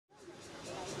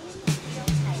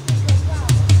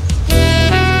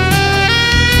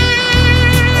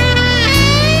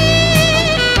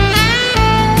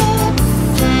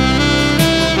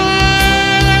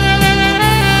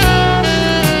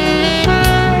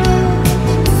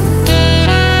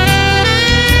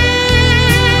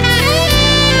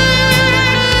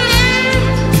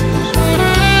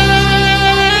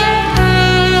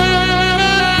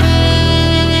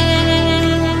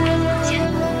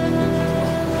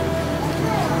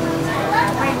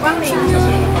对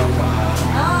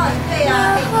呀，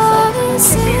谢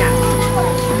谢啦。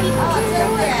真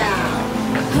的呀。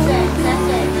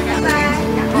拜拜。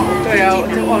对啊，我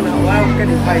就忘了，我要跟你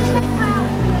拍一下。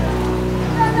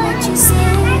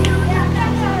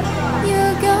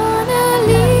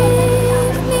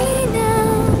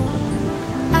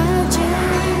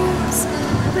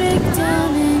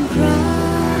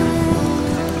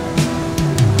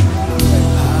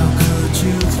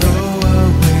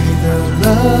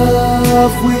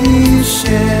Love we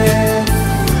shared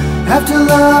after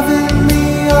loving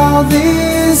me all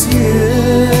these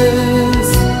years.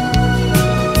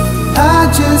 I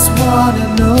just wanna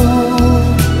know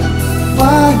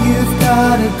why you've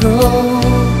gotta go.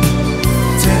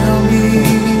 Tell me,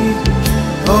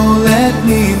 oh let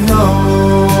me know.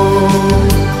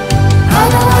 I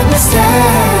don't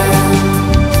understand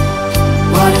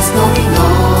what is going on.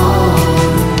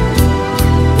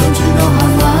 Don't you know how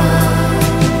much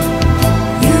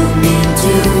you mean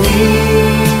to me?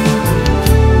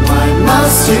 Why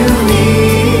must you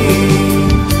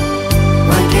leave?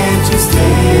 Why can't you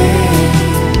stay?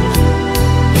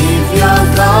 If you're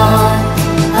gone,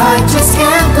 I just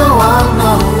can't go on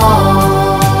no more.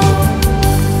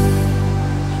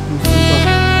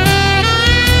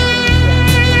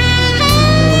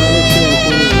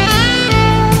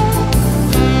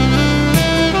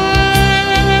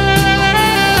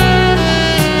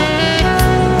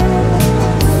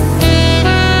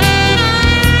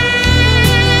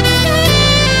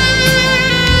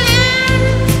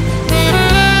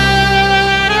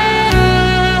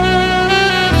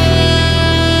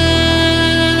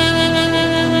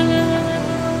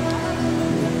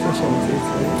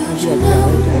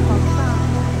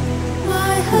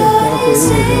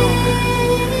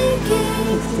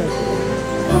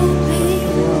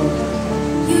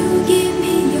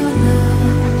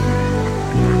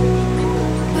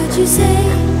 You say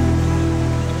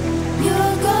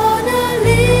you're gonna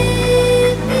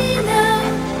leave me now.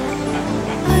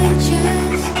 I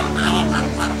just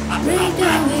break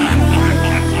down and cry.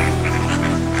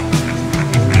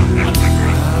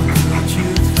 How could you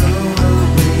throw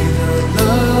away the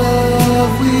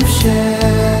love we've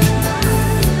shared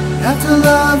after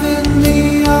loving me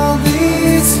all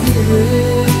these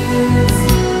years?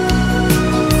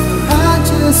 I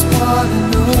just wanna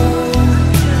know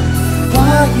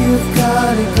why you've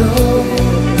gotta go.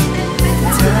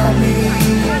 Tell me,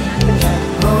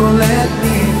 oh let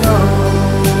me know.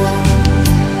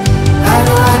 I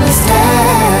don't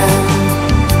understand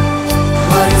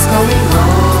what is going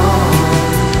on.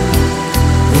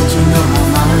 Don't you know how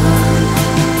much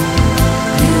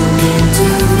you mean to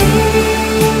me?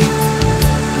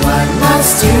 Why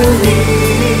must you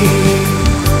leave?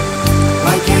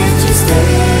 Why can't you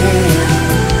stay?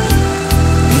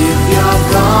 If you're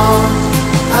gone,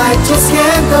 I just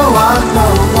can't go on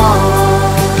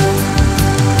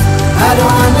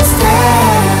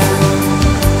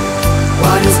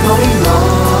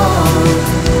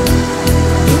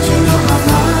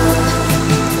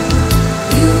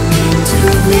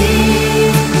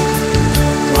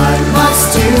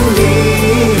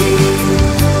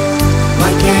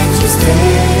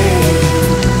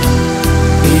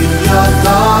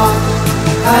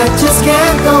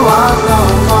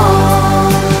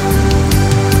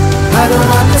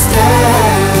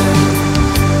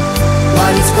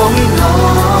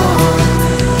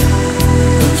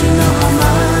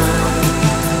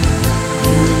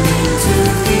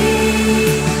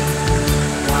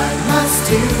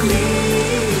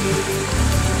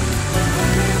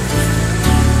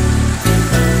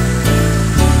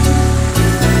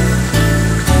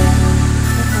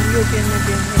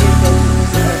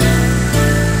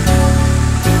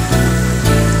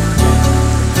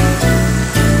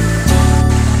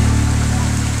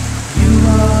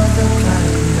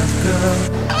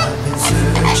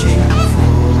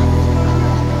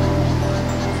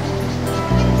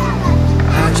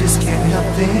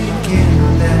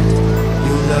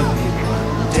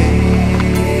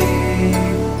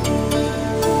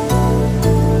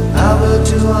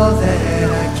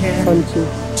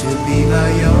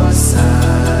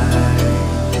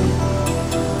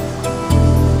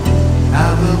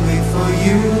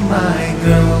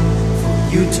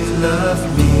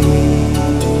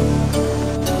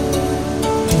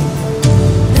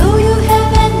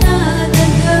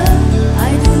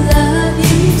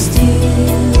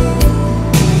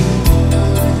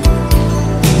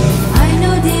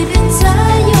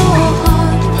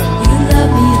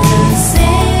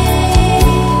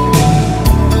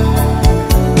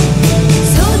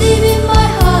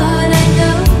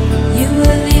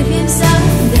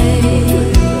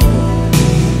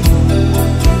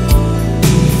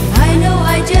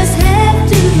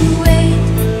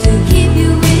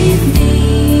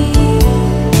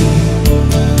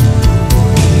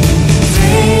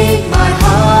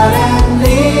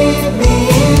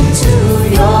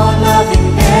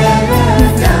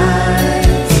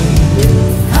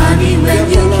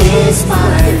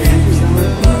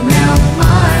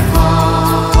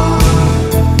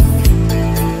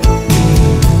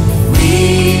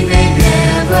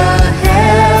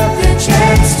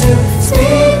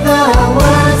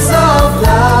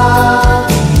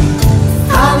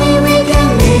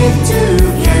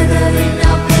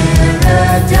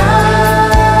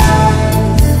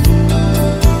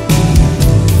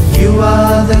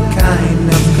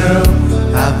girl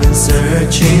I've been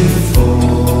searching for.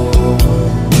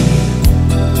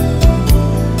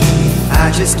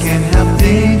 I just can't help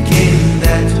thinking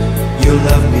that you'll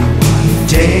love me one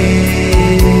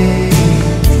day.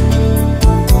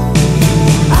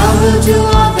 I will do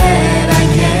all that I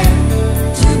can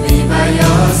to be by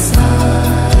your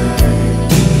side.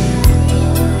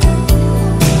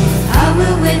 I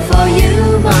will wait for you,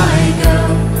 my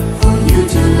girl, for you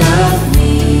to love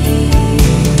me.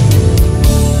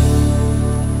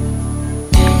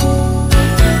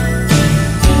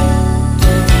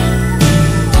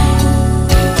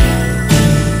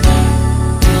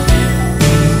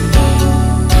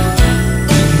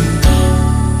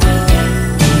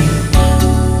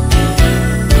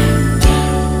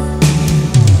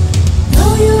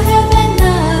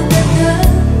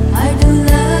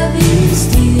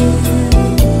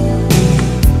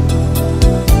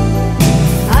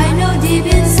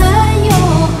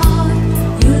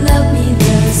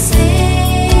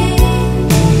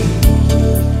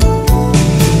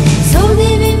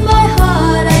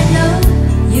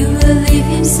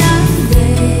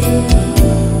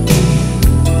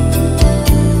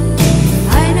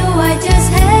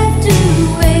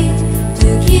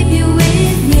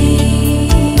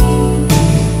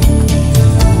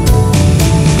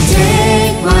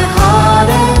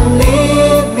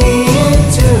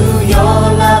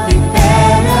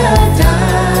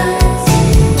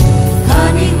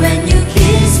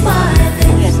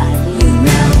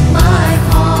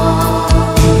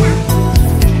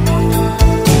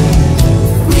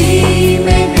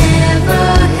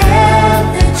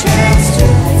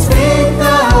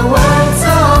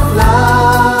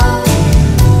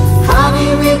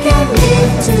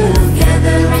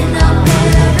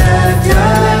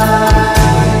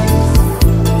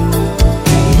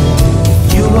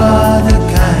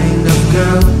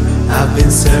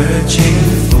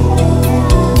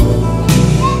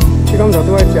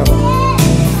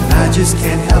 I just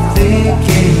can't help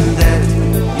thinking that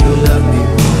you'll love me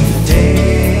one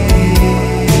day.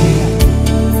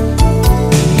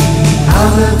 I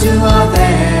will do all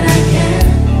that I